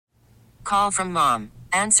Call from mom.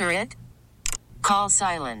 Answer it. Call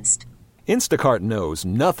silenced. Instacart knows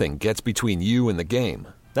nothing gets between you and the game.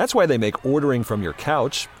 That's why they make ordering from your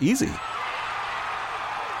couch easy.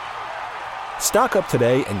 Stock up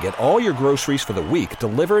today and get all your groceries for the week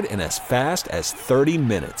delivered in as fast as 30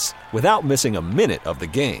 minutes without missing a minute of the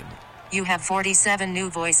game. You have 47 new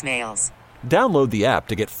voicemails. Download the app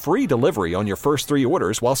to get free delivery on your first 3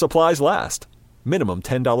 orders while supplies last. Minimum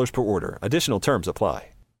 $10 per order. Additional terms apply.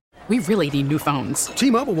 We really need new phones.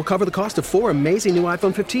 T-Mobile will cover the cost of 4 amazing new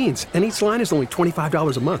iPhone 15s, and each line is only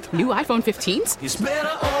 $25 a month. New iPhone 15s? It's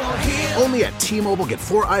better over here. Only at T-Mobile, get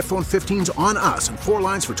 4 iPhone 15s on us and 4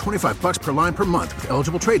 lines for $25 per line per month with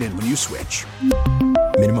eligible trade-in when you switch.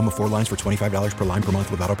 Minimum of 4 lines for $25 per line per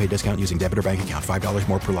month with autopay discount using debit or bank account. $5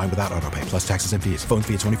 more per line without autopay, plus taxes and fees. Phone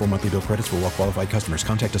fee at 24 monthly bill credits for well-qualified customers.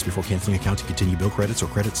 Contact us before canceling account to continue bill credits or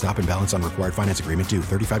credit stop and balance on required finance agreement due.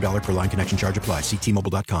 $35 per line connection charge applies. See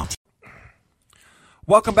T-Mobile.com.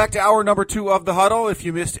 Welcome back to hour number 2 of The Huddle. If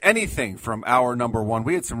you missed anything from hour number 1,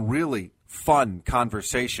 we had some really fun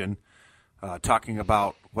conversation talking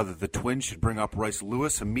about whether the Twins should bring up Royce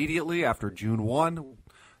Lewis immediately after June 1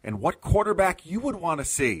 and what quarterback you would want to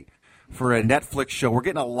see for a Netflix show. We're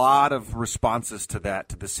getting a lot of responses to that,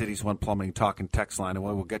 to the Cities One Plumbing Talk and Text line, and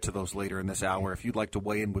we'll get to those later in this hour. If you'd like to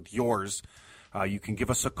weigh in with yours, you can give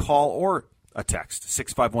us a call or a text.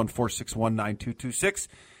 651-461-9226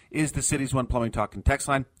 is the Cities One Plumbing Talk and Text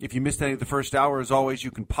line. If you missed any of the first hour, as always, you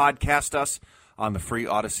can podcast us on the free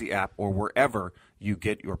Odyssey app or wherever you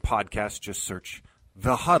get your podcast. Just search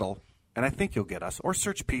The Huddle, and I think you'll get us. Or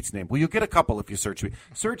search Pete's name. Well, you'll get a couple if you search me.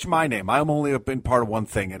 Search my name. I'm only been part of one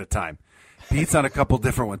thing at a time. Pete's on a couple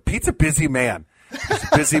different ones. Pete's a busy man. He's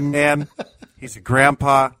a busy man. He's a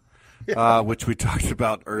grandpa, which we talked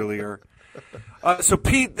about earlier. So,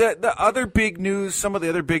 Pete, the other big news, some of the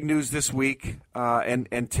other big news this week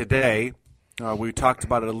and today, we talked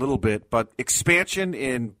about it a little bit, but expansion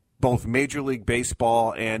in both Major League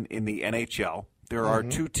Baseball and in the NHL. There are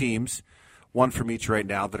 2 teams, one from each right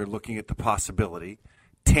now, that are looking at the possibility.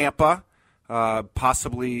 Tampa,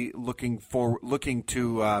 possibly looking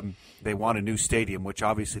to they want a new stadium, which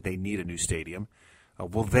obviously they need a new stadium.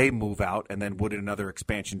 Will they move out, and then would another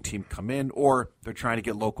expansion team come in, or they're trying to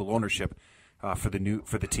get local ownership for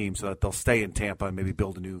the team so that they'll stay in Tampa and maybe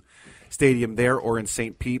build a new stadium there or in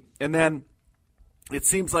St. Pete. And then it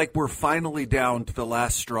seems like we're finally down to the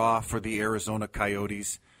last straw for the Arizona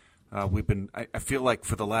Coyotes. I feel like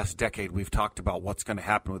for the last decade we've talked about what's going to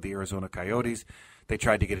happen with the Arizona Coyotes. They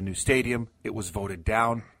tried to get a new stadium. It was voted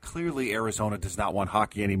down. Clearly Arizona does not want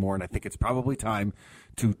hockey anymore, and I think it's probably time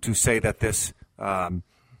to say that this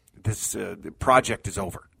project is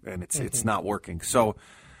over and it's not working. So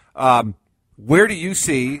where do you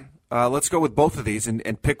see, let's go with both of these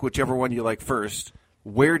and pick whichever one you like first.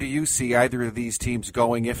 Where do you see either of these teams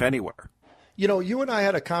going, if anywhere? You know, you and I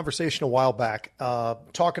had a conversation a while back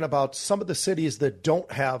talking about some of the cities that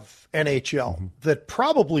don't have NHL that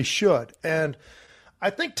probably should. And I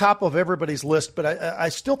think top of everybody's list, but I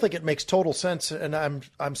still think it makes total sense. And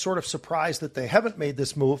I'm sort of surprised that they haven't made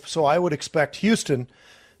this move. So I would expect Houston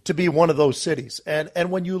to be one of those cities.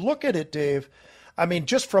 And when you look at it, Dave, I mean,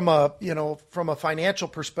 just from a financial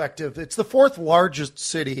perspective, it's the 4th largest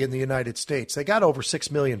city in the United States. They got over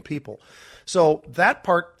 6 million people. So that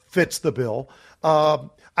part fits the bill.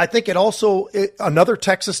 I think another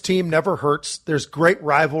Texas team never hurts. There's great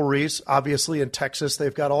rivalries, obviously, in Texas.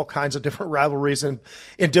 They've got all kinds of different rivalries in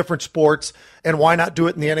different sports. And why not do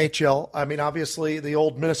it in the NHL? I mean, obviously, the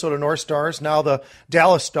old Minnesota North Stars, now the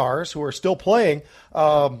Dallas Stars, who are still playing,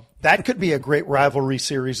 that could be a great rivalry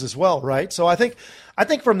series as well, right? So I think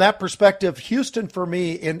from that perspective, Houston, for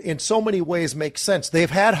me, in so many ways makes sense.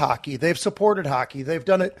 They've had hockey. They've supported hockey. They've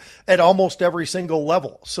done it at almost every single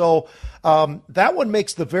level. So that one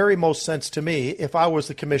makes the very most sense to me. If I was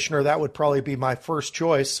the commissioner, that would probably be my first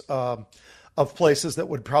choice of places that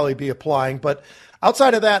would probably be applying. But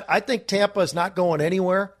outside of that, I think Tampa is not going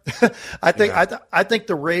anywhere. I think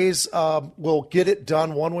the Rays will get it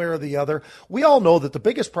done one way or the other. We all know that the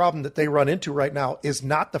biggest problem that they run into right now is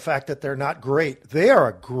not the fact that they're not great. They are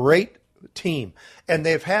a great team, and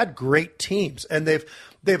they've had great teams, and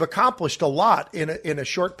they've accomplished a lot in a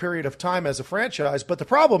short period of time as a franchise. But the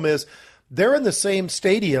problem is they're in the same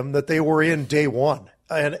stadium that they were in day one,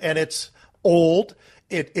 and it's old.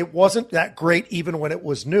 It wasn't that great even when it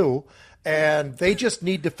was new. And they just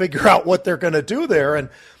need to figure out what they're going to do there. And,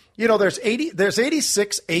 you know, there's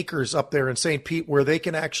 86 acres up there in St. Pete where they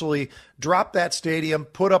can actually drop that stadium,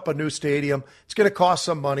 put up a new stadium. It's going to cost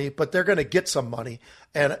some money, but they're going to get some money.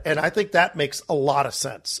 And I think that makes a lot of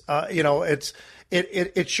sense. You know, it's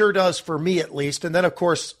It sure does for me, at least. And then, of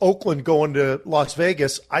course, Oakland going to Las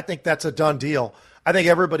Vegas, I think that's a done deal. I think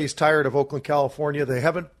everybody's tired of Oakland, California. They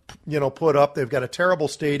haven't, put up. They've got a terrible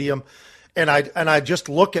stadium. And I just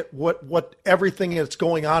look at what everything that's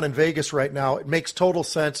going on in Vegas right now. It makes total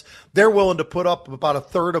sense. They're willing to put up about a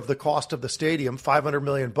third of the cost of the stadium, $500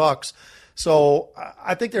 million. So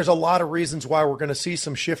I think there's a lot of reasons why we're going to see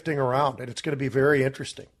some shifting around, and it's going to be very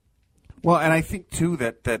interesting. Well, and I think too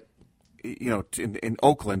that in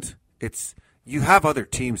Oakland, you have other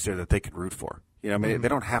teams there that they can root for. They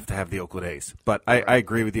don't have to have the Oakland A's. But I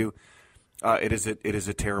agree with you. It is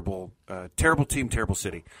a terrible team, terrible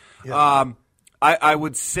city. Yeah. I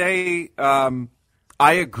would say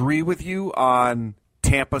I agree with you on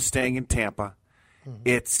Tampa staying in Tampa. Mm-hmm.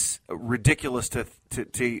 It's ridiculous to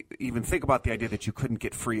even think about the idea that you couldn't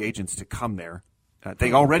get free agents to come there.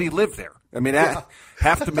 They already live there. I mean,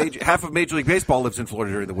 half of Major League Baseball lives in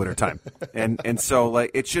Florida during the wintertime. And so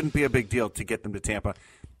it shouldn't be a big deal to get them to Tampa.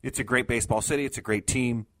 It's a great baseball city. It's a great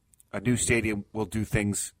team. A new stadium will do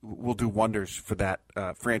wonders for that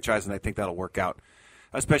franchise, and I think that'll work out,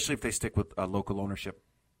 especially if they stick with local ownership.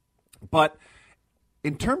 But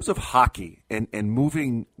in terms of hockey and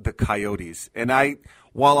moving the Coyotes,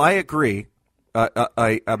 while I agree,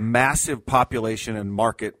 a massive population and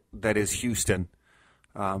market that is Houston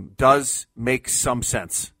does make some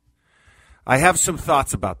sense. I have some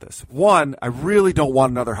thoughts about this. One, I really don't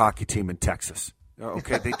want another hockey team in Texas.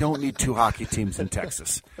 Okay, they don't need two hockey teams in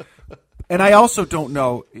Texas. And I also don't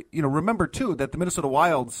know, remember, too, that the Minnesota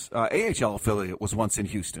Wild's AHL affiliate was once in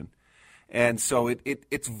Houston. And so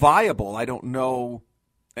it's viable. I don't know.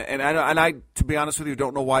 And I, to be honest with you,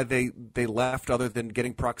 don't know why they left other than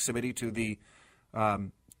getting proximity to the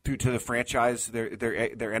franchise, their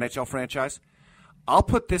NHL franchise. I'll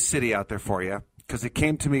put this city out there for you because it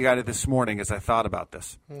came to me out of this morning as I thought about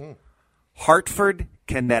this. Mm-hmm. Hartford,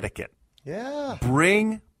 Connecticut. Yeah.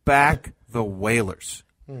 Bring back the Whalers.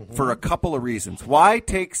 Mm-hmm. For a couple of reasons. Why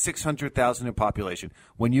take 600,000 in population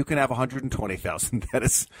when you can have 120,000?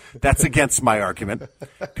 That's against my argument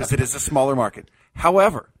because it is a smaller market.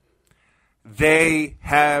 However, they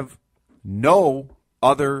have no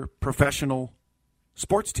other professional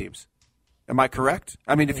sports teams. Am I correct?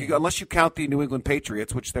 I mean, unless you count the New England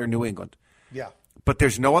Patriots, which they're New England. Yeah. But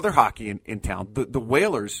there's no other hockey in town. The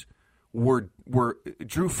Whalers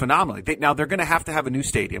drew phenomenally. Now they're going to have a new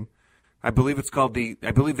stadium. I believe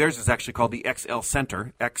theirs is actually called the XL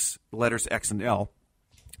Center, X letters X and L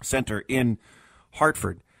Center in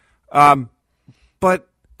Hartford. But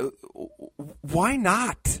why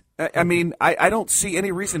not? I mean, I don't see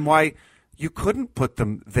any reason why you couldn't put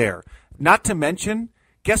them there. Not to mention,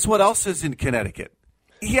 guess what else is in Connecticut?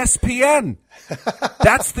 ESPN.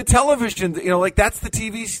 That's the television, that's the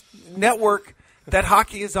TV network that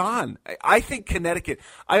hockey is on. I think Connecticut.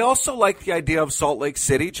 I also like the idea of Salt Lake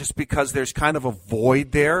City just because there's kind of a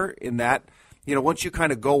void there in that, once you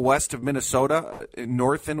kind of go west of Minnesota,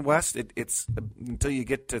 north and west, it's until you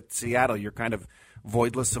get to Seattle, you're kind of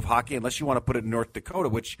voidless of hockey unless you want to put it in North Dakota,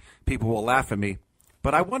 which people will laugh at me.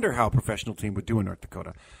 But I wonder how a professional team would do in North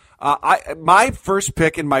Dakota. My first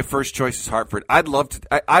pick and my first choice is Hartford. I'd love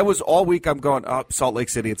to. I was all week I'm going, Salt Lake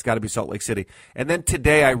City. It's got to be Salt Lake City. And then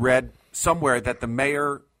today I read somewhere that the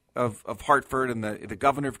mayor of Hartford and the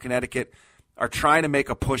governor of Connecticut are trying to make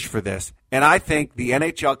a push for this. And I think the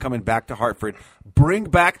NHL coming back to Hartford, bring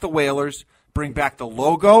back the Whalers, bring back the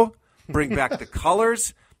logo, bring back the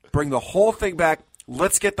colors, bring the whole thing back.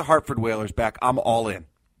 Let's get the Hartford Whalers back. I'm all in.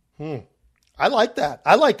 I like that.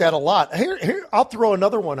 I like that a lot. Here, I'll throw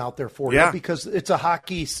another one out there for you because it's a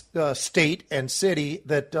hockey state and city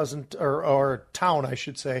that doesn't, or town, I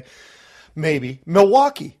should say, maybe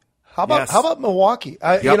Milwaukee. How about Milwaukee?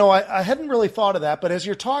 I hadn't really thought of that, but as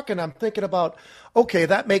you're talking, I'm thinking about, okay,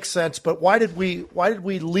 that makes sense, but why did we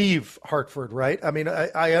leave Hartford, right? I mean,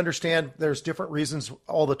 I understand there's different reasons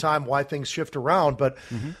all the time why things shift around, but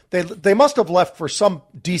they must have left for some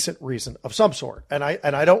decent reason of some sort, and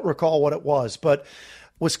I don't recall what it was, but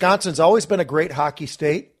Wisconsin's always been a great hockey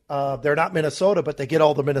state. They're not Minnesota, but they get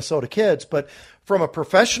all the Minnesota kids. But from a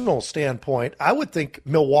professional standpoint, I would think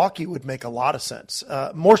Milwaukee would make a lot of sense,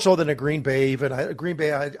 more so than a Green Bay. Even Green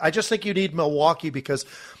Bay, I just think you need Milwaukee because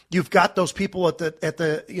you've got those people at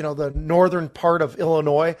the northern part of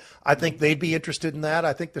Illinois. I think they'd be interested in that.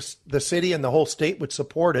 I think the city and the whole state would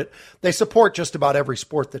support it. They support just about every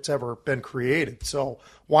sport that's ever been created. So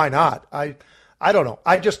why not? I don't know.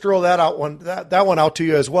 I just throw that one out to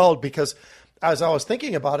you as well because as I was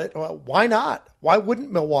thinking about it, why not? Why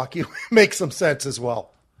wouldn't Milwaukee make some sense as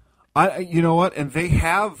well? You know what? And they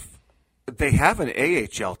have they have an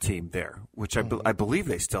AHL team there, which I believe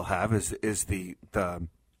they still have.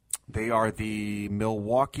 They are the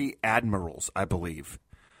Milwaukee Admirals, I believe,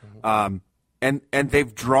 and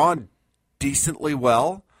they've drawn decently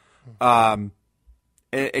well. Green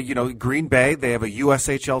Bay, they have a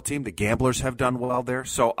USHL team. The Gamblers have done well there.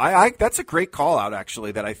 So that's a great call out,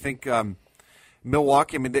 actually, that I think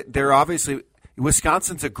Milwaukee, I mean, they're obviously –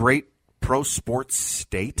 Wisconsin's a great pro sports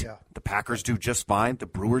state. Yeah. The Packers do just fine. The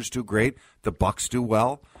Brewers do great. The Bucks do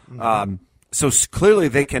well. So clearly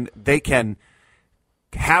they can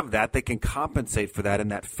have that. They can compensate for that in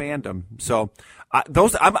that fandom. So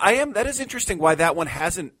that is interesting why that one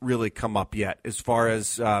hasn't really come up yet as far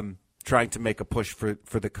as trying to make a push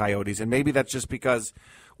for the Coyotes. And maybe that's just because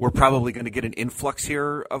we're probably going to get an influx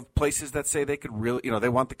here of places that say they could really, they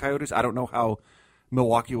want the Coyotes. I don't know how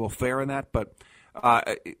Milwaukee will fare in that, but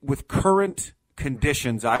with current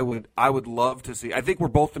conditions, I would love to see. I think we're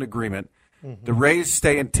both in agreement. The Rays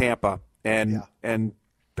stay in Tampa, and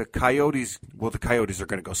the Coyotes. Well, the Coyotes are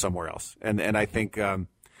going to go somewhere else, and I think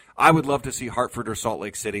I would love to see Hartford or Salt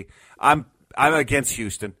Lake City. I'm against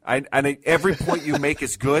Houston. I think every point you make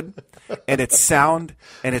is good, and it's sound,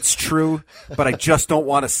 and it's true, but I just don't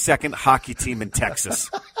want a second hockey team in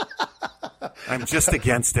Texas. I'm just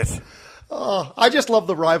against it. Oh, I just love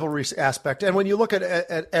the rivalry aspect. And when you look at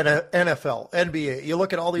NFL, NBA, you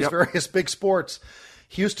look at all these various big sports,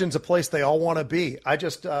 Houston's a place they all want to be. I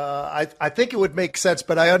just, I think it would make sense,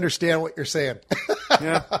 but I understand what you're saying.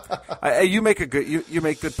 You make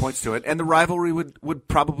good points to it, and the rivalry would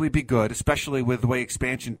probably be good, especially with the way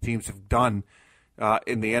expansion teams have done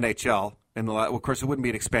in the NHL. Of course, it wouldn't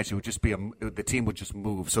be an expansion; it would just be the team would just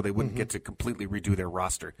move, so they wouldn't get to completely redo their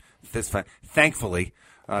roster. Thankfully.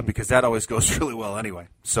 Because that always goes really well anyway.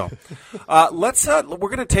 So we're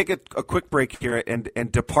going to take a quick break here and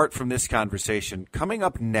depart from this conversation. Coming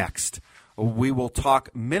up next, we will talk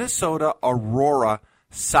Minnesota Aurora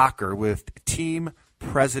soccer with team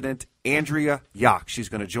president Andrea Yoch. She's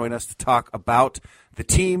going to join us to talk about the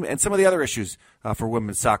team and some of the other issues for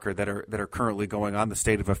women's soccer that are currently going on, the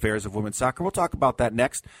state of affairs of women's soccer. We'll talk about that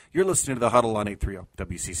next. You're listening to The Huddle on 830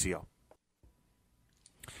 WCCO.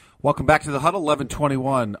 Welcome back to The Huddle,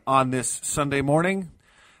 11:21 on this Sunday morning.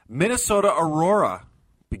 Minnesota Aurora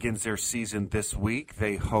begins their season this week.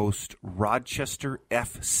 They host Rochester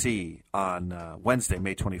FC on Wednesday,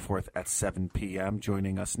 May 24th at 7 p.m.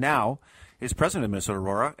 Joining us now is President of Minnesota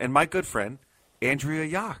Aurora and my good friend, Andrea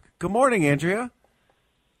Yoch. Good morning, Andrea.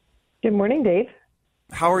 Good morning, Dave.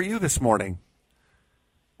 How are you this morning?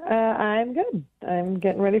 I'm good. I'm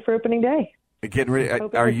getting ready for opening day. Getting ready?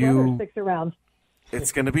 Are you? Sticks around.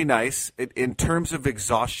 It's going to be nice. In terms of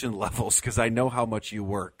exhaustion levels, because I know how much you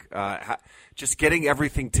work, just getting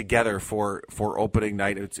everything together for opening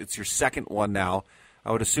night. It's your second one now.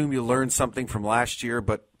 I would assume you learned something from last year,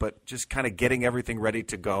 but just kind of getting everything ready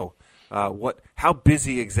to go. How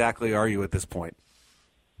busy exactly are you at this point?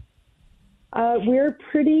 We're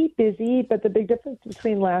pretty busy, but the big difference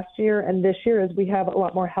between last year and this year is we have a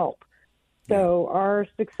lot more help. So our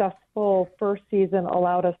successful first season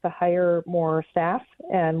allowed us to hire more staff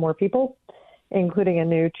and more people, including a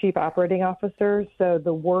new chief operating officer. So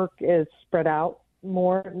the work is spread out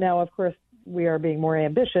more. Now, of course, we are being more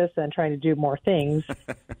ambitious and trying to do more things,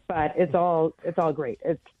 but it's all great.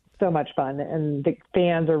 It's so much fun, and the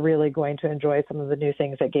fans are really going to enjoy some of the new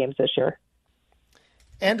things at games this year.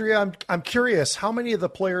 Andrea, I'm curious, how many of the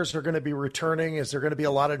players are going to be returning? Is there going to be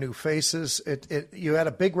a lot of new faces? You had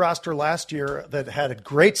a big roster last year that had a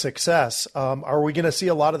great success. Are we going to see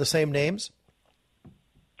a lot of the same names?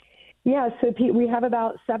 Yeah, so Pete, we have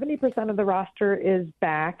about 70% of the roster is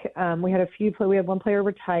back. We had one player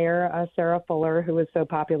retire, Sarah Fuller, who was so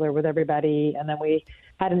popular with everybody, and then we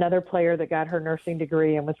had another player that got her nursing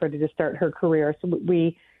degree and was ready to start her career. So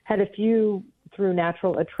we had a few through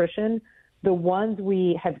natural attrition. The ones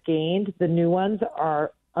we have gained, the new ones,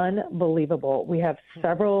 are unbelievable. We have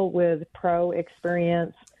several with pro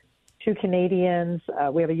experience, 2 Canadians.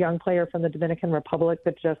 We have a young player from the Dominican Republic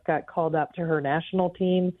that just got called up to her national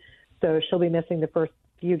team. So she'll be missing the first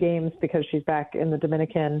few games because she's back in the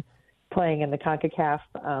Dominican playing in the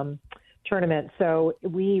CONCACAF tournament. So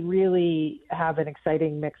we really have an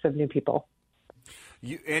exciting mix of new people.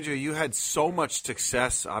 Andrea, you had so much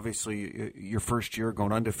success, obviously, your first year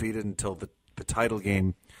going undefeated until the title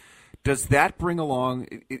game. Does that bring along,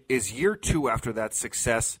 is year 2 after that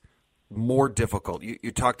success more difficult?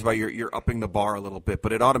 You talked about you're upping the bar a little bit,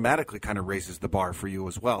 but it automatically kind of raises the bar for you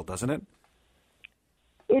as well, doesn't it?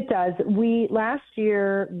 It does. Last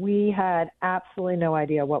year, we had absolutely no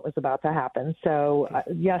idea what was about to happen. So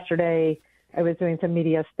yesterday, I was doing some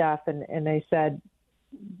media stuff, and they said,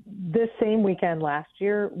 this same weekend last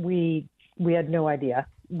year, we had no idea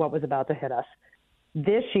what was about to hit us.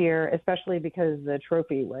 This year, especially because the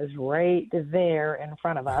trophy was right there in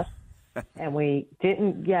front of us and we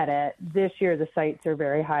didn't get it, this year the sights are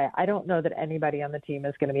very high. I don't know that anybody on the team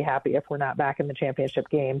is going to be happy if we're not back in the championship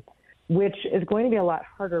game, which is going to be a lot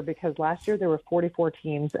harder because last year there were 44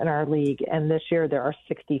 teams in our league and this year there are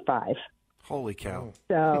 65. Holy cow.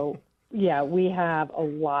 So, yeah, we have a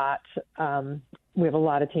lot. We have a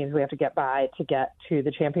lot of teams we have to get by to get to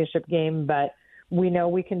the championship game, but we know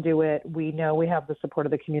we can do it. We know we have the support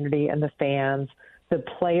of the community and the fans. The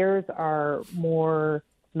players are more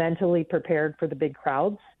mentally prepared for the big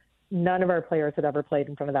crowds. None of our players had ever played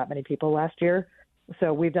in front of that many people last year.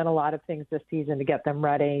 So we've done a lot of things this season to get them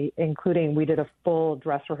ready, including we did a full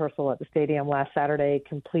dress rehearsal at the stadium last Saturday,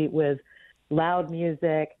 complete with loud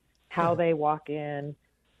music, how they walk in,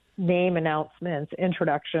 name announcements,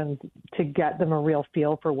 introductions, to get them a real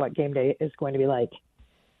feel for what game day is going to be like.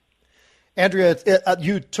 Andrea,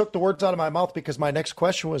 you took the words out of my mouth because my next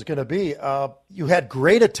question was going to be, you had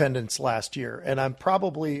great attendance last year, and I'm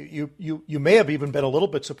probably, you may have even been a little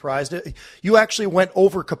bit surprised. You actually went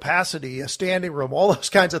over capacity, a standing room, all those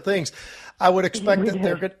kinds of things. I would expect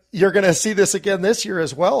that you're going to see this again this year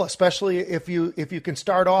as well, especially if you can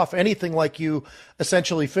start off anything like you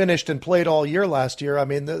essentially finished and played all year last year. I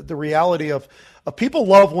mean, the reality of people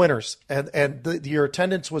love winners, and your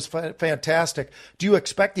attendance was fantastic. Do you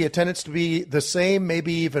expect the attendance to be the same,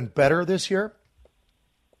 maybe even better this year?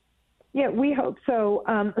 Yeah, we hope so.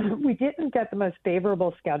 We didn't get the most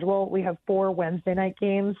favorable schedule. We have 4 Wednesday night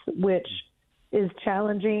games, which is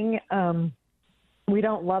challenging. We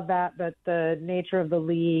don't love that, but the nature of the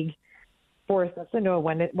league forced us into a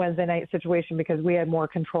Wednesday night situation because we had more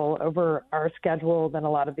control over our schedule than a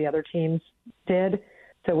lot of the other teams did.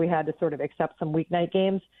 So we had to sort of accept some weeknight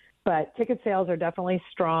games. But ticket sales are definitely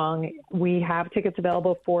strong. We have tickets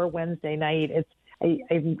available for Wednesday night.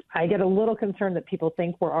 I get a little concerned that people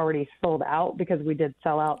think we're already sold out because we did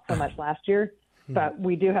sell out so much last year. But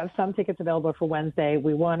we do have some tickets available for Wednesday.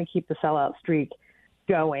 We want to keep the sellout streak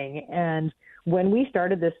going. And when we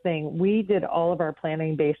started this thing, we did all of our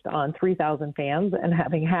planning based on 3,000 fans and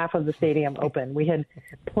having half of the stadium open. We had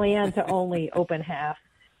planned to only open half,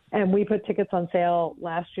 and we put tickets on sale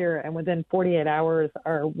last year, and within 48 hours,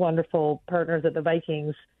 our wonderful partners at the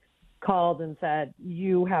Vikings called and said,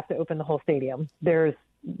 you have to open the whole stadium. There's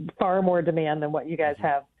far more demand than what you guys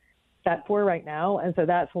have set for right now. And so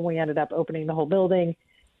that's when we ended up opening the whole building.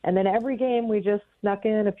 And then every game, we just snuck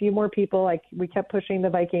in a few more people. Like, we kept pushing the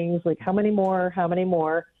Vikings, like, how many more?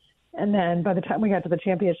 And then by the time we got to the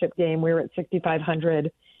championship game, we were at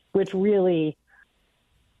 6,500, which really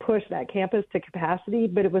pushed that campus to capacity.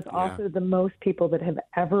 But it was also the most people that have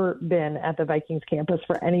ever been at the Vikings campus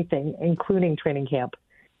for anything, including training camp.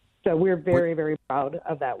 So we're very, very proud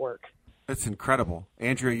of that work. That's incredible.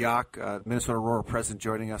 Andrea Yoch, Minnesota Aurora president,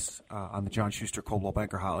 joining us on the John Schuster Coldwell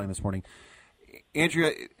Banker Hotline this morning.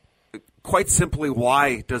 Andrea, quite simply,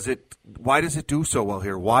 why does it do so well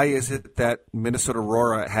here? Why is it that Minnesota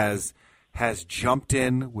Aurora has jumped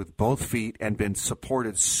in with both feet and been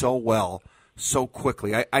supported so well so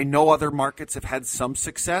quickly? I know other markets have had some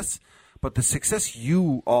success, but the success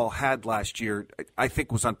you all had last year, I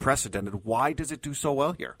think, was unprecedented. Why does it do so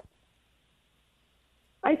well here?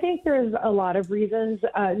 I think there's a lot of reasons.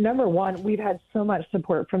 Number one, we've had so much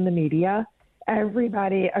support from the media.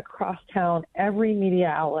 Everybody across town, every media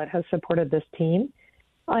outlet has supported this team.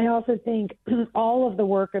 I also think all of the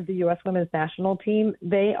work of the U.S. women's national team,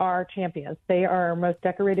 they are champions. They are our most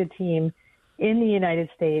decorated team in the United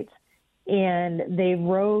States, and they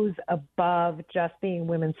rose above just being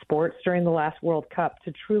women's sports during the last World Cup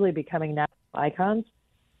to truly becoming national icons.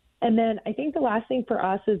 And then I think the last thing for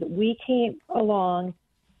us is we came along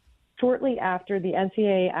shortly after the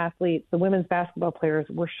NCAA athletes, the women's basketball players,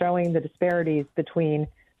 were showing the disparities between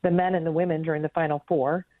the men and the women during the Final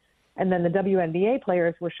Four. And then the WNBA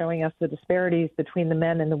players were showing us the disparities between the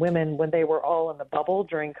men and the women when they were all in the bubble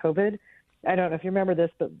during COVID. I don't know if you remember this,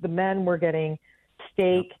 but the men were getting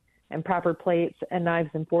steak and proper plates and knives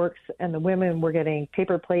and forks, and the women were getting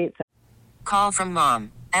paper plates. Call from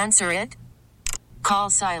mom. Answer it. Call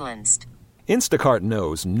silenced. Instacart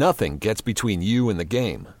knows nothing gets between you and the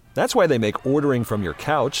game. That's why they make ordering from your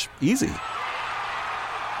couch easy.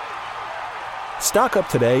 Stock up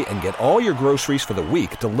today and get all your groceries for the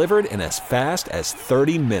week delivered in as fast as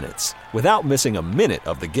 30 minutes without missing a minute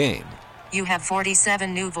of the game. You have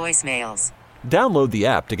 47 new voicemails. Download the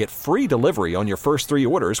app to get free delivery on your first 3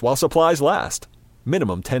 orders while supplies last.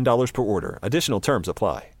 Minimum $10 per order. Additional terms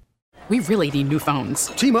apply. We really need new phones.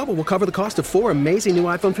 T-Mobile will cover the cost of 4 amazing new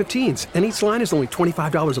iPhone 15s, and each line is only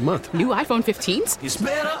 $25 a month. New iPhone 15s? It's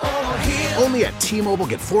better over here. Only at T-Mobile,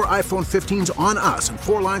 get 4 iPhone 15s on us and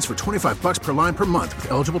 4 lines for $25 per line per month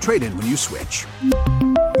with eligible trade-in when you switch.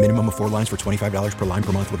 Minimum of 4 lines for $25 per line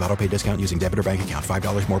per month with autopay discount using debit or bank account.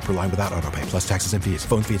 $5 more per line without autopay, plus taxes and fees.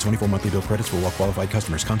 Phone fee at 24 monthly bill credits for well-qualified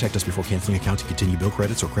customers. Contact us before canceling account to continue bill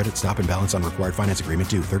credits or credit stop and balance on required finance agreement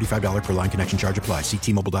due. $35 per line connection charge applies. See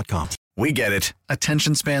T-Mobile.com. We get it.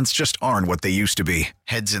 Attention spans just aren't what they used to be.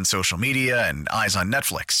 Heads in social media and eyes on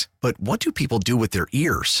Netflix. But what do people do with their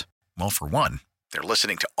ears? Well, for one, they're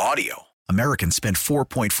listening to audio. Americans spend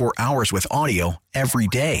 4.4 hours with audio every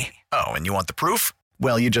day. Oh, and you want the proof?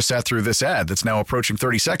 Well, you just sat through this ad that's now approaching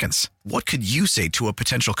 30 seconds. What could you say to a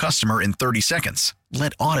potential customer in 30 seconds?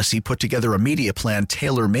 Let Odyssey put together a media plan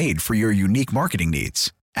tailor-made for your unique marketing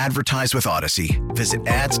needs. Advertise with Odyssey. Visit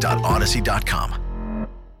ads.odyssey.com.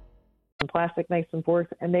 Plastic knives and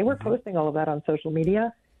forks, and they were posting all of that on social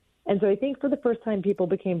media. And so I think for the first time, people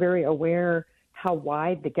became very aware how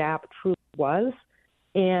wide the gap truly was.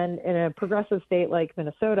 And in a progressive state like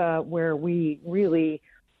Minnesota, where we really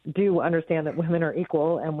do understand that women are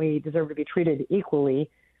equal and we deserve to be treated equally,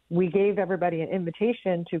 we gave everybody an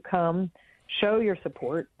invitation to come, show your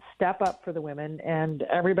support, step up for the women, and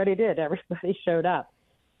everybody did. Everybody showed up.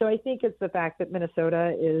 So I think it's the fact that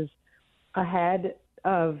Minnesota is ahead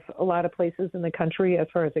of a lot of places in the country as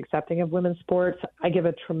far as accepting of women's sports. I give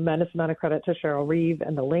a tremendous amount of credit to Cheryl Reeve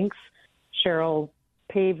and the Lynx. Cheryl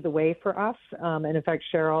paved the way for us. And in fact,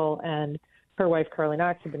 Cheryl and her wife, Carly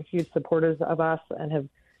Knox, have been huge supporters of us and have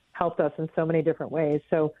helped us in so many different ways.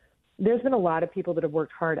 So there's been a lot of people that have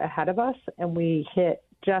worked hard ahead of us, and we hit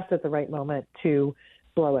just at the right moment to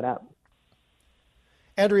blow it up.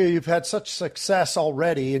 Andrea, you've had such success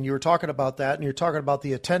already, and you were talking about that, and you're talking about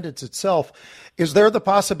the attendance itself. Is there the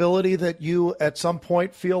possibility that you at some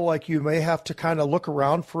point feel like you may have to kind of look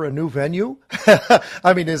around for a new venue?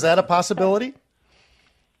 I mean, is that a possibility?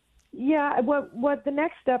 Yeah, what the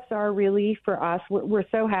next steps are really for us, we're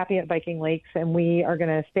so happy at Viking Lakes, and we are going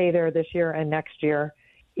to stay there this year and next year,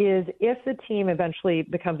 is if the team eventually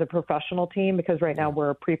becomes a professional team, because right now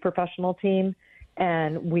we're a pre-professional team,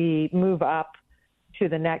 and we move up to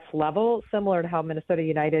the next level, similar to how Minnesota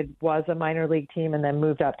United was a minor league team and then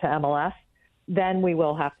moved up to MLS, then we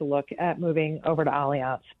will have to look at moving over to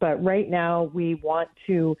Allianz. But right now we want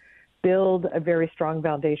to build a very strong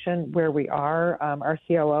foundation where we are. Our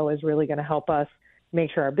COO is really going to help us make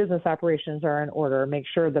sure our business operations are in order, make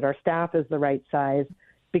sure that our staff is the right size,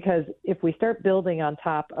 because if we start building on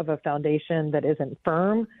top of a foundation that isn't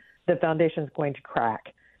firm, the foundation is going to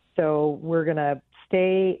crack. So we're going to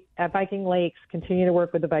stay at Viking Lakes, continue to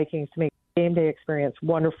work with the Vikings to make the game day experience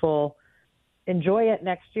wonderful, enjoy it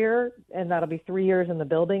next year, and that'll be 3 years in the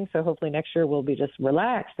building. So hopefully next year we'll be just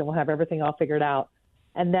relaxed and we'll have everything all figured out.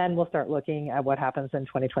 And then we'll start looking at what happens in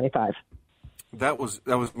 2025. That was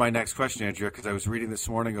my next question, Andrea, because I was reading this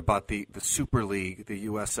morning about the Super League, the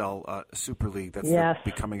USL Super League that's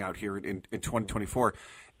be coming out here in 2024.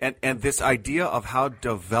 And this idea of how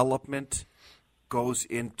development goes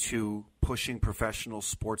into pushing professional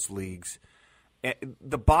sports leagues,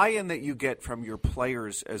 the buy-in that you get from your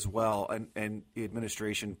players as well and the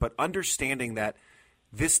administration, but understanding that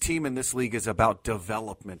this team in this league is about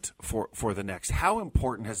development for the next. How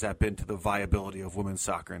important has that been to the viability of women's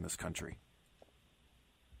soccer in this country?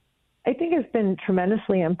 I think it's been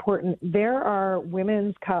tremendously important. There are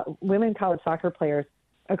women college soccer players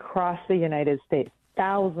across the United States.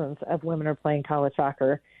 Thousands of women are playing college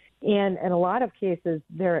soccer. And in a lot of cases,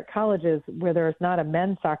 they're at colleges where there's not a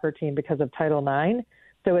men's soccer team because of Title IX.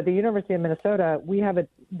 So at the University of Minnesota, we have a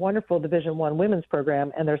wonderful Division I women's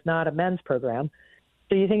program, and there's not a men's program.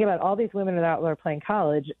 So you think about all these women that are out there playing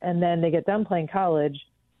college, and then they get done playing college,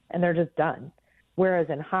 and they're just done. Whereas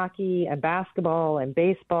in hockey and basketball and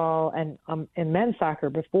baseball and in men's soccer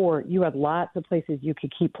before, you had lots of places you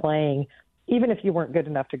could keep playing, even if you weren't good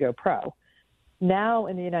enough to go pro. Now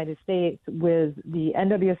in the United States, with the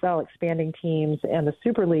NWSL expanding teams and the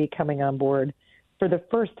Super League coming on board, for the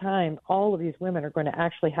first time, all of these women are going to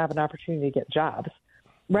actually have an opportunity to get jobs.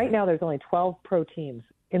 Right now, there's only 12 pro teams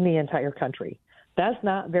in the entire country. That's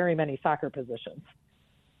not very many soccer positions.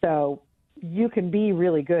 So you can be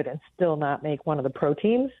really good and still not make one of the pro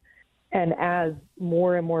teams. And as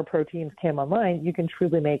more and more pro teams come online, you can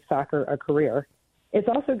truly make soccer a career. It's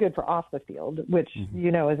also good for off the field, which,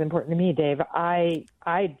 you know, is important to me, Dave. I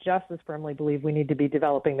just as firmly believe we need to be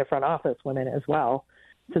developing the front office women as well,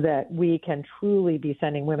 so that we can truly be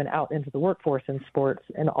sending women out into the workforce in sports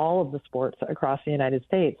and all of the sports across the United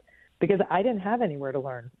States because I didn't have anywhere to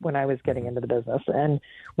learn when I was getting into the business. And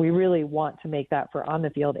we really want to make that for on the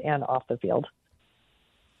field and off the field.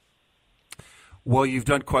 Well, you've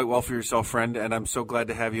done quite well for yourself, friend, and I'm so glad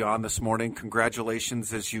to have you on this morning.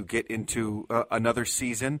 Congratulations as you get into another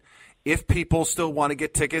season. If people still want to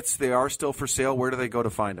get tickets, they are still for sale. Where do they go to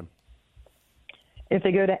find them? If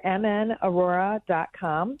they go to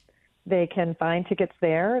mnaurora.com, they can find tickets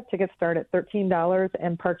there. Tickets start at $13,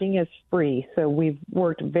 and parking is free. So we've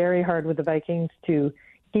worked very hard with the Vikings to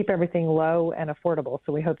keep everything low and affordable.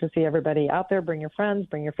 So we hope to see everybody out there. Bring your friends,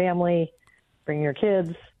 bring your family, bring your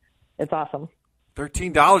kids. It's awesome.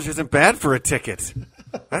 $13 isn't bad for a ticket.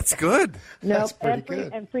 That's good. No, That's pretty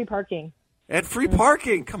good. And free parking. And free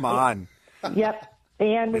parking. Come on. Yep.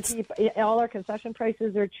 And we keep all our concession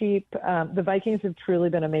prices are cheap. The Vikings have truly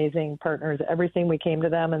been amazing partners. Everything we came to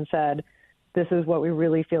them and said, this is what we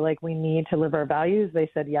really feel like we need to live our values, they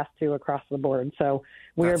said yes to across the board. So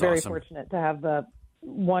we are very fortunate to have the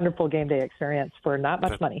wonderful game day experience for not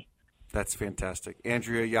much money. That's fantastic.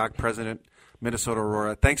 Andrea Yoch, President, Minnesota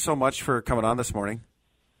Aurora. Thanks so much for coming on this morning.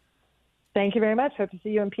 Thank you very much. Hope to see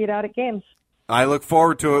you and Pete out at games. I look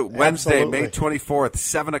forward to it. Wednesday, Absolutely. May 24th,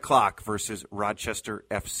 7 o'clock versus Rochester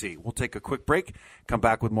FC. We'll take a quick break, come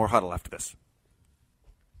back with more Huddle after this.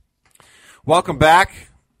 Welcome back.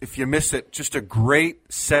 If you missed it, just a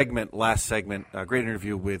great segment, last segment, a great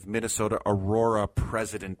interview with Minnesota Aurora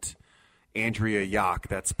President Andrea Yoch.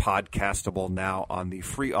 That's podcastable now on the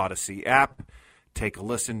free Odyssey app. Take a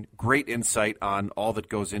listen. Great insight on all that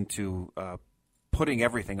goes into putting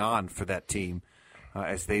everything on for that team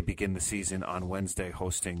as they begin the season on Wednesday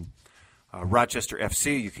hosting Rochester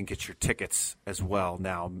FC. You can get your tickets as well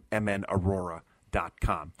now,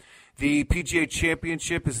 mnaurora.com. The PGA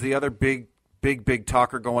Championship is the other big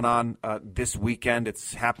talker going on this weekend.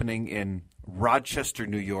 It's happening in Rochester,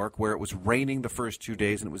 New York, where it was raining the first 2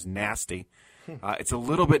 days and it was nasty. It's a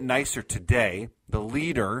little bit nicer today. The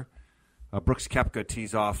leader, Brooks Koepka,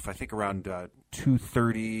 tees off, I think, around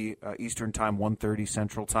 2:30 Eastern Time, 1:30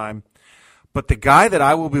 Central Time. But the guy that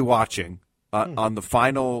I will be watching on the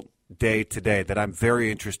final day today that I'm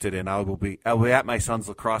very interested in, I'll be at my son's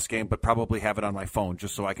lacrosse game, but probably have it on my phone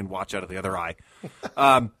just so I can watch out of the other eye.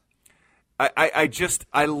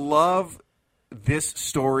 I love this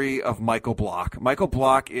story of Michael Block. Michael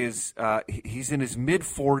Block is he's in his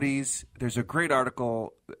mid-40s. There's a great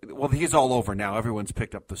article. Well, he's all over now. Everyone's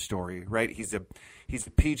picked up the story, right? He's a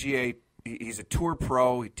PGA. He's a tour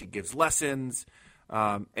pro. He gives lessons,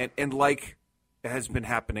 and like has been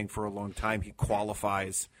happening for a long time, he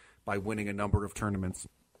qualifies by winning a number of tournaments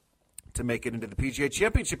to make it into the PGA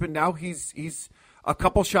Championship, and now he's a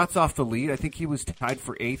couple shots off the lead. I think he was tied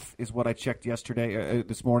for 8th, is what I checked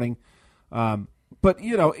this morning. But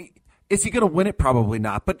you know, is he going to win it? Probably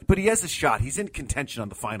not. But he has a shot. He's in contention on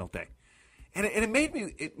the final day, and it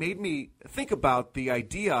made me think about the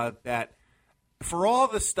idea that for all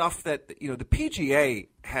the stuff that the PGA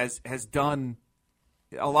has done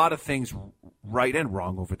a lot of things right and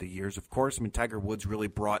wrong over the years. Of course, I mean, Tiger Woods really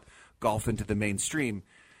brought golf into the mainstream,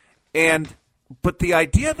 but the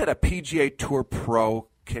idea that a PGA Tour pro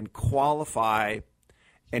can qualify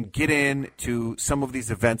and get into some of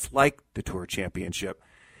these events like the Tour Championship,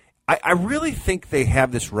 I really think they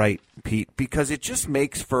have this right, Pete, because it just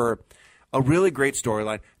makes for a really great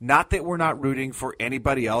storyline. Not that we're not rooting for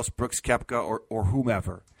anybody else, Brooks Koepka or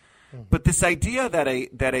whomever, but this idea that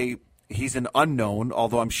he's an unknown,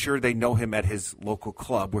 although I'm sure they know him at his local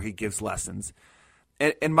club where he gives lessons.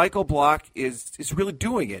 And Michael Block is really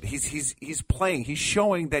doing it. He's playing. He's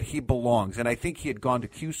showing that he belongs. And I think he had gone to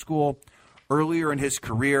Q school earlier in his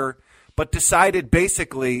career, but decided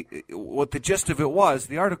basically what the gist of it was,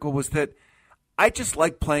 the article was that I just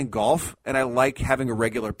like playing golf and I like having a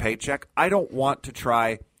regular paycheck. I don't want to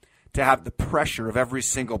try to have the pressure of every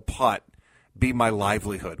single putt be my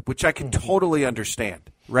livelihood, which I can totally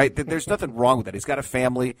understand, right? There's nothing wrong with that. He's got a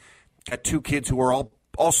family, got 2 kids who are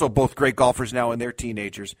also both great golfers now and they're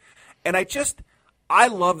teenagers. And I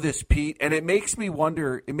love this, Pete, and it makes me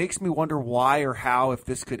wonder why or how, if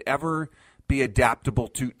this could ever be adaptable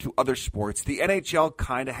to other sports. The NHL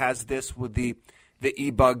kind of has this with the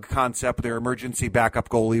e-bug concept, their emergency backup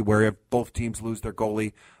goalie, where if both teams lose their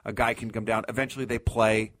goalie, a guy can come down. Eventually they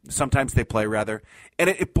play. Sometimes they play, rather. And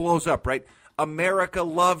it blows up, right? America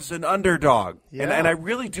loves an underdog. Yeah. And I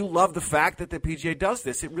really do love the fact that the PGA does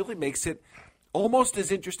this. It really makes it almost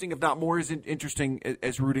as interesting, if not more as interesting,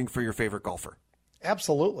 as rooting for your favorite golfer.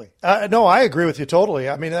 Absolutely. No, I agree with you totally.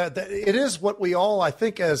 I mean, it is what we all, I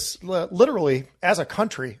think, as literally as a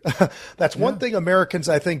country, that's one thing Americans,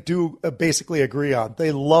 I think, do basically agree on.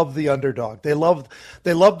 They love the underdog. They love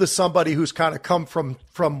the somebody who's kind of come from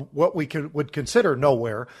what we would consider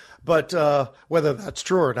nowhere, but whether that's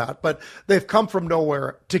true or not, but they've come from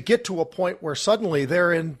nowhere to get to a point where suddenly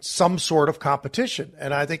they're in some sort of competition.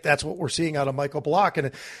 And I think that's what we're seeing out of Michael Block.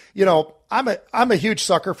 And, you know, I'm a huge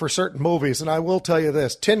sucker for certain movies, and I will tell you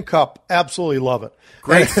this, Tin Cup, absolutely love it.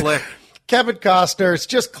 Great flick. Kevin Costner, it's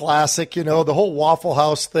just classic, you know, the whole Waffle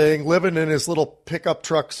House thing, living in his little pickup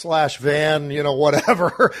truck / van, you know,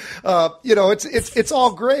 whatever. You know, it's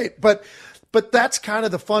all great, but that's kind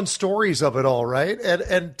of the fun stories of it all, right?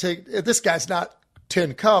 And this guy's not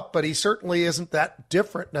Tin Cup, but he certainly isn't that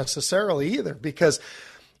different necessarily either, because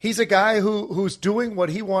he's a guy who's doing what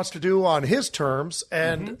he wants to do on his terms.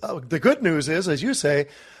 And the good news is, as you say,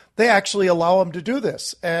 they actually allow him to do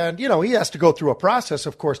this. And, you know, he has to go through a process,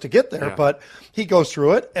 of course, to get there, but he goes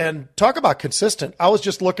through it. And talk about consistent. I was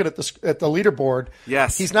just looking at the leaderboard.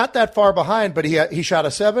 Yes. He's not that far behind, but he shot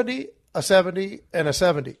a 70, a 70, and a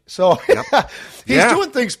 70. So he's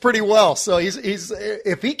doing things pretty well. So he's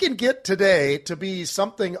if he can get today to be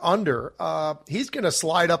something under, he's going to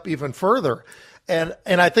slide up even further. And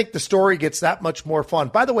I think the story gets that much more fun.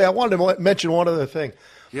 By the way, I wanted to mention one other thing.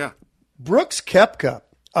 Yeah. Brooks Koepka,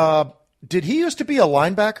 did he used to be a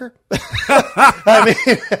linebacker? I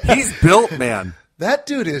mean, he's built, man. That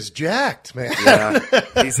dude is jacked, man. Yeah,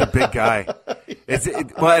 he's a big guy.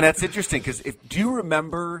 Well, and that's interesting because do you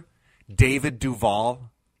remember David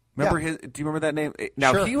Duval? Remember his? Do you remember that name?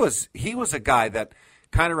 Now Sure. he was a guy that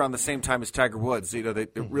kind of around the same time as Tiger Woods. You know, they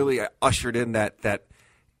really ushered in that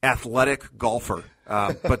athletic golfer.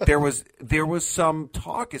 But there was some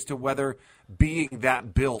talk as to whether being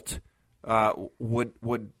that built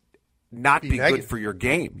would not be good for your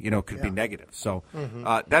game. You know, could be negative. So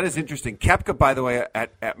that is interesting. Koepka, by the way,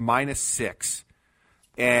 at -6,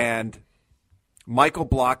 and Michael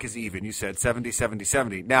Block is even. You said 70, 70,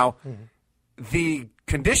 70. Now, the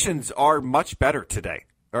conditions are much better today,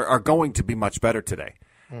 or are going to be much better today.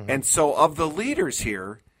 And so of the leaders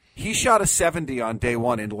here, he shot a 70 on day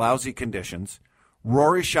one in lousy conditions.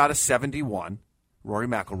 Rory shot a 71, Rory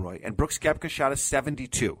McIlroy, and Brooks Koepka shot a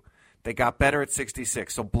 72. They got better at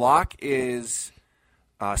 66. So Block is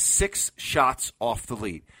 6 shots off the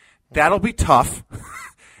lead. That'll be tough.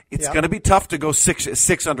 It's going to be tough to go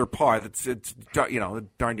six under par. It's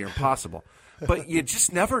darn near impossible. But you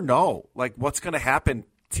just never know, like what's going to happen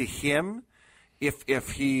to him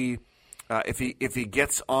if he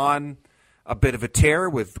gets on a bit of a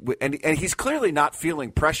tear and he's clearly not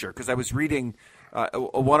feeling pressure, because I was reading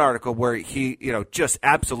one article where he just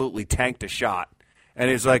absolutely tanked a shot, and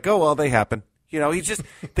he's like, oh well, they happen. He's just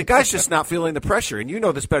the guy's just not feeling the pressure, and you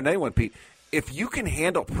know this better than anyone, Pete. If you can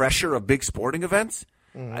handle pressure of big sporting events,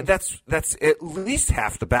 that's at least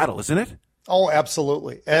half the battle, isn't it? Oh,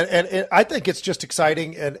 absolutely. And I think it's just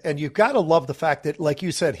exciting. And you've got to love the fact that, like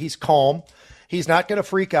you said, he's calm. He's not going to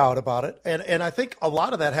freak out about it. And I think a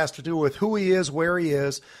lot of that has to do with who he is, where he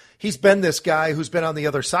is. He's been this guy who's been on the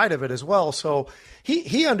other side of it as well. So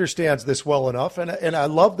he understands this well enough. And I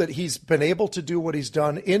love that he's been able to do what he's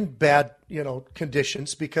done in bad,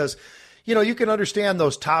 conditions, because you can understand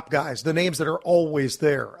those top guys, the names that are always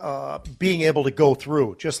there, being able to go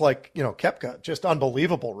through, just like, Koepka, just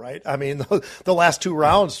unbelievable, right? I mean, the last 2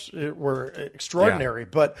 rounds were extraordinary,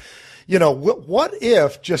 but, what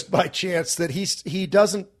if just by chance that he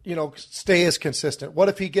doesn't, stay as consistent? What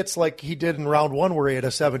if he gets like he did in round 1 where he had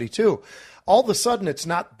a 72? All of a sudden, it's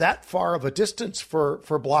not that far of a distance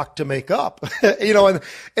for Block to make up,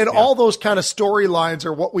 and all those kind of storylines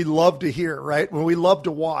are what we love to hear, right? When we love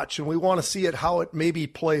to watch and we want to see it, how it maybe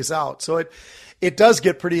plays out. So it does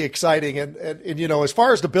get pretty exciting. And as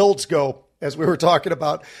far as the builds go, as we were talking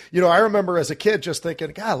about, I remember as a kid just thinking,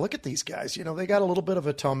 God, look at these guys. They got a little bit of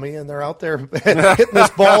a tummy and they're out there hitting this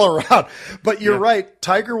ball around. But you're right.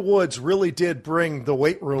 Tiger Woods really did bring the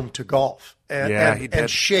weight room to golf. And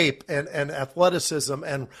shape and athleticism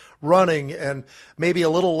and running, and maybe a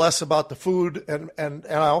little less about the food and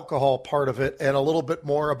alcohol part of it, and a little bit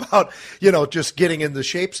more about, just getting in the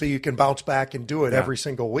shape so you can bounce back and do it every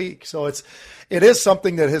single week. So it is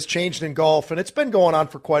something that has changed in golf, and it's been going on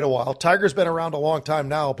for quite a while. Tiger's been around a long time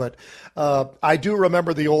now, but I do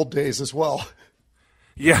remember the old days as well.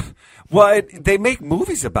 Yeah. Well, they make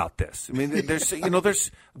movies about this. I mean, there's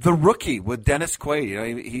The Rookie with Dennis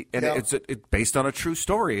Quaid. It's based on a true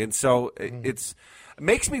story, and so it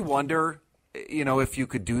makes me wonder, if you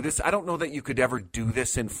could do this. I don't know that you could ever do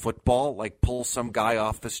this in football, like pull some guy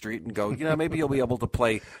off the street and go, maybe you'll be able to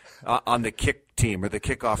play on the kick team or the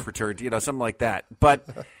kickoff return, something like that. But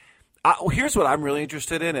here's what I'm really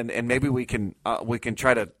interested in, and maybe we can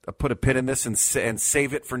try to put a pin in this and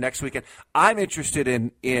save it for next weekend. I'm interested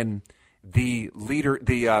in the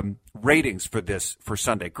ratings for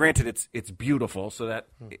Sunday. Granted, it's beautiful, so that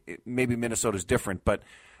maybe Minnesota's different, but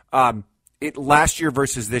last year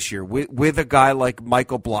versus this year with a guy like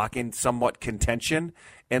Michael Block in somewhat contention,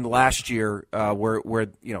 and last year where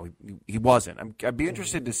he wasn't. I'd be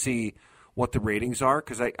interested to see what the ratings are,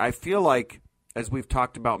 because I feel like, as we've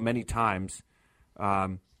talked about many times,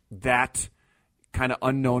 that kind of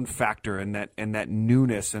unknown factor and that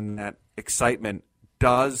newness and that excitement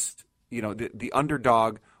does, the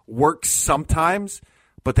underdog works sometimes,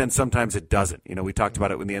 but then sometimes it doesn't. We talked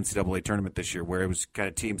about it in the NCAA tournament this year, where it was kind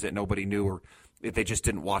of teams that nobody knew or if they just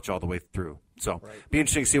didn't watch all the way through. So Be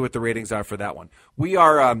interesting to see what the ratings are for that one. We're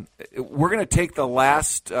going to take the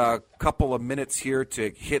last couple of minutes here to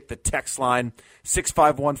hit the text line,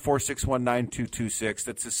 651-461-9226.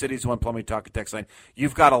 That's the Cities One Plumbing Talk and text line.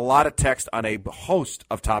 You've got a lot of text on a host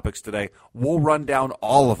of topics today. We'll run down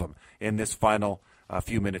all of them in this final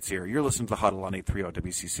few minutes here. You're listening to The Huddle on 830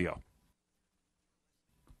 WCCO.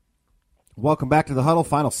 Welcome back to The Huddle,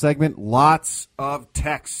 final segment. Lots of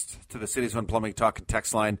text to the Cities One Plumbing Talk and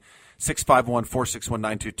text line,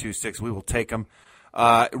 651-461-9226. We will take them.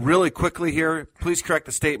 Really quickly here, please correct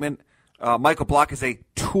the statement. Michael Block is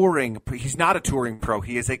he's not a touring pro.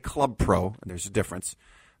 He is a club pro, and there's a difference.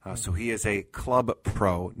 So he is a club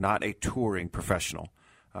pro, not a touring professional.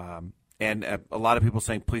 And a lot of people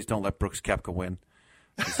saying, please don't let Brooks Koepka win.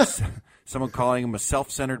 Someone calling him a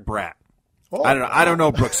self-centered brat. Oh, I don't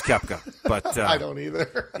know Brooks Koepka, but I don't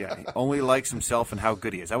either. Yeah, he only likes himself and how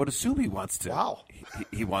good he is. I would assume he wants to. Wow.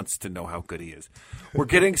 He wants to know how good he is. We're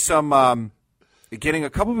getting some, getting a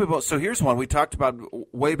couple of people. So here's one we talked about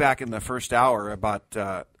way back in the first hour about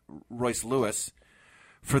Royce Lewis.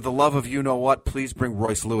 For the love of you know what, please bring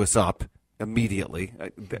Royce Lewis up immediately.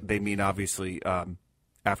 They mean obviously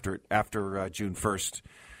after June 1st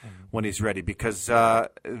when he's ready, because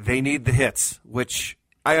they need the hits, which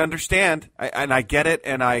I understand, and I get it,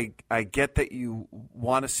 and I get that you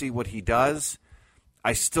want to see what he does.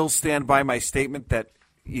 I still stand by my statement that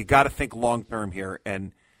you got to think long-term here,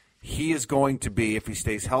 and he is going to be, if he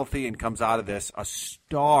stays healthy and comes out of this, a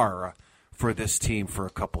star for this team for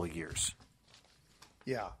a couple of years.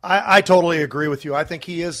 Yeah, I totally agree with you. I think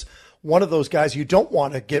he is one of those guys you don't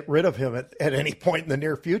want to get rid of him at any point in the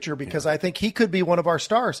near future, because I think he could be one of our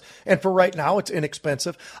stars. And for right now, it's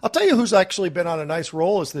inexpensive. I'll tell you who's actually been on a nice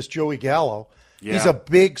roll is this Joey Gallo. Yeah. He's a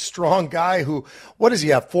big, strong guy who, what does he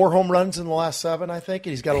have, 4 home runs in the last 7, I think?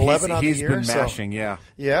 And he's got 11 on the year. He's been mashing, yeah.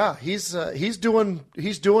 Yeah, he's doing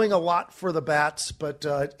a lot for the Bats, but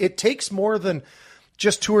it takes more than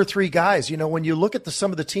just 2 or 3 guys. When you look at some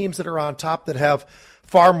of the teams that are on top that have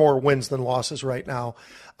far more wins than losses right now,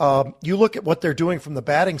 you look at what they're doing from the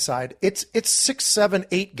batting side. It's 6, 7,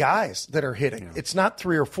 8 guys that are hitting. Yeah. It's not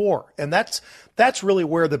 3 or 4, and that's really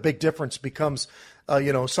where the big difference becomes.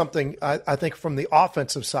 Something I think from the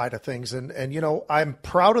offensive side of things, and I'm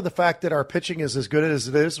proud of the fact that our pitching is as good as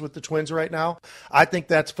it is with the Twins right now. I think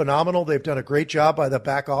that's phenomenal. They've done a great job by the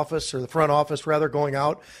back office, or the front office rather, going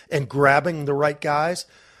out and grabbing the right guys.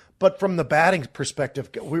 But from the batting perspective,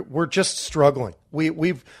 we're just struggling.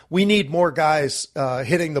 We need more guys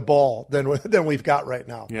hitting the ball than we've got right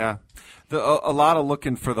now. Yeah, a lot of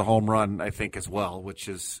looking for the home run, I think, as well, which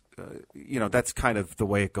is that's kind of the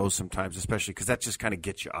way it goes sometimes, especially because that just kind of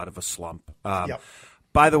gets you out of a slump. Yep.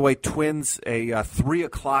 By the way, Twins, a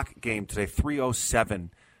 3:00 game today,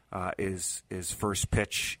 3:07 is first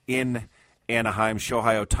pitch in Anaheim.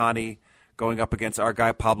 Shohei Ohtani going up against our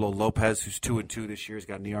guy Pablo Lopez, who's 2-2 this year. He's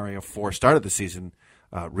got an ERA of 4. Started the season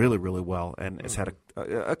really, really well, and has had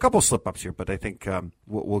a couple slip-ups here, but I think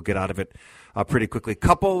we'll get out of it pretty quickly.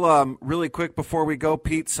 Couple really quick before we go,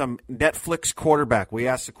 Pete, some Netflix quarterback. We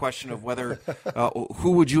asked the question of whether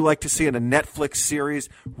who would you like to see in a Netflix series.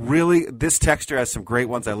 Really, this texter has some great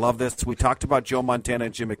ones. I love this. We talked about Joe Montana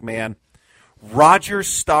and Jim McMahon. Roger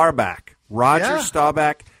Staubach,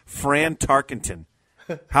 Fran Tarkenton.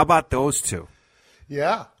 How about those two?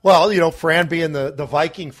 Yeah. Well, Fran being the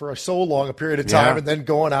Viking for so long a period of time, and then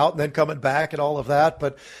going out and then coming back and all of that.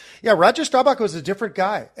 But, yeah, Roger Staubach was a different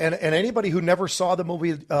guy. And anybody who never saw the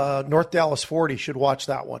movie North Dallas 40 should watch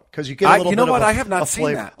that one, because you get a little bit of I have not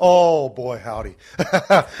seen that. Oh, boy, howdy.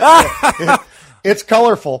 It's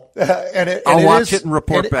colorful. I'll watch it and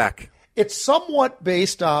report back. It's somewhat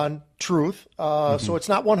based on truth, so it's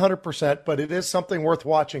not 100%, but it is something worth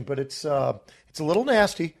watching. But it's a little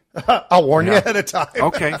nasty. I'll warn you ahead of time.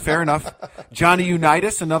 Okay, fair enough. Johnny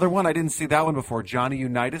Unitas, another one. I didn't see that one before. Johnny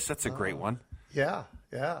Unitas, that's a great one. Yeah,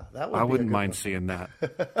 that would. I wouldn't mind seeing that.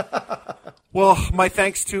 Well, my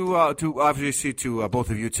thanks to obviously to both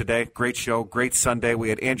of you today. Great show, great Sunday. We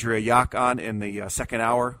had Andrea Yoch on in the second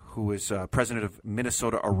hour, who is president of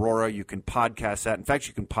Minnesota Aurora. You can podcast that. In fact,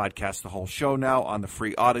 you can podcast the whole show now on the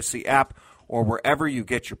free Odyssey app or wherever you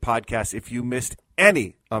get your podcasts. If you missed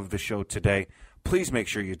any of the show today, please make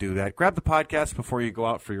sure you do that. Grab the podcast before you go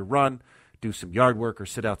out for your run, do some yard work, or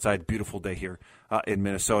sit outside. Beautiful day here in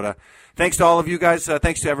Minnesota. Thanks to all of you guys.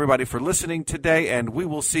 Thanks to everybody for listening today, and we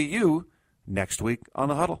will see you next week on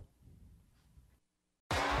The Huddle.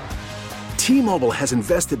 T-Mobile has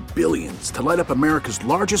invested billions to light up America's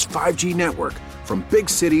largest 5G network, from big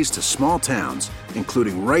cities to small towns,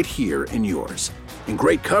 including right here in yours. And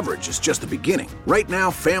great coverage is just the beginning. Right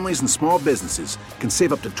now, families and small businesses can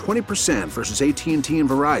save up to 20% versus AT&T and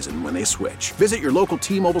Verizon when they switch. Visit your local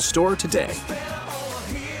T-Mobile store today.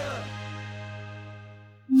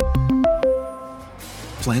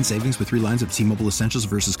 Plan savings with 3 lines of T-Mobile Essentials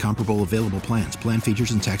versus comparable available plans. Plan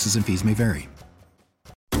features and taxes and fees may vary.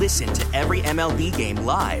 Listen to every MLB game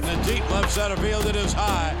live. In the deep left center field, it is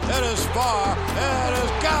high, it is far, it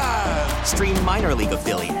is gone. Stream minor league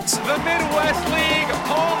affiliates. The Midwest League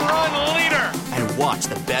home run leader. And watch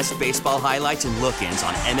the best baseball highlights and look-ins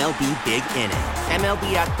on MLB Big Inning.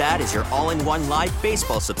 MLB At Bat is your all-in-one live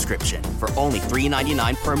baseball subscription for only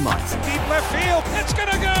 $3.99 per month. Deep left field, it's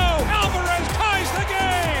gonna go. Alvarez ties the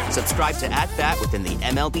game. Subscribe to At Bat within the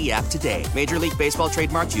MLB app today. Major League Baseball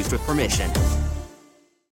trademarks used with permission.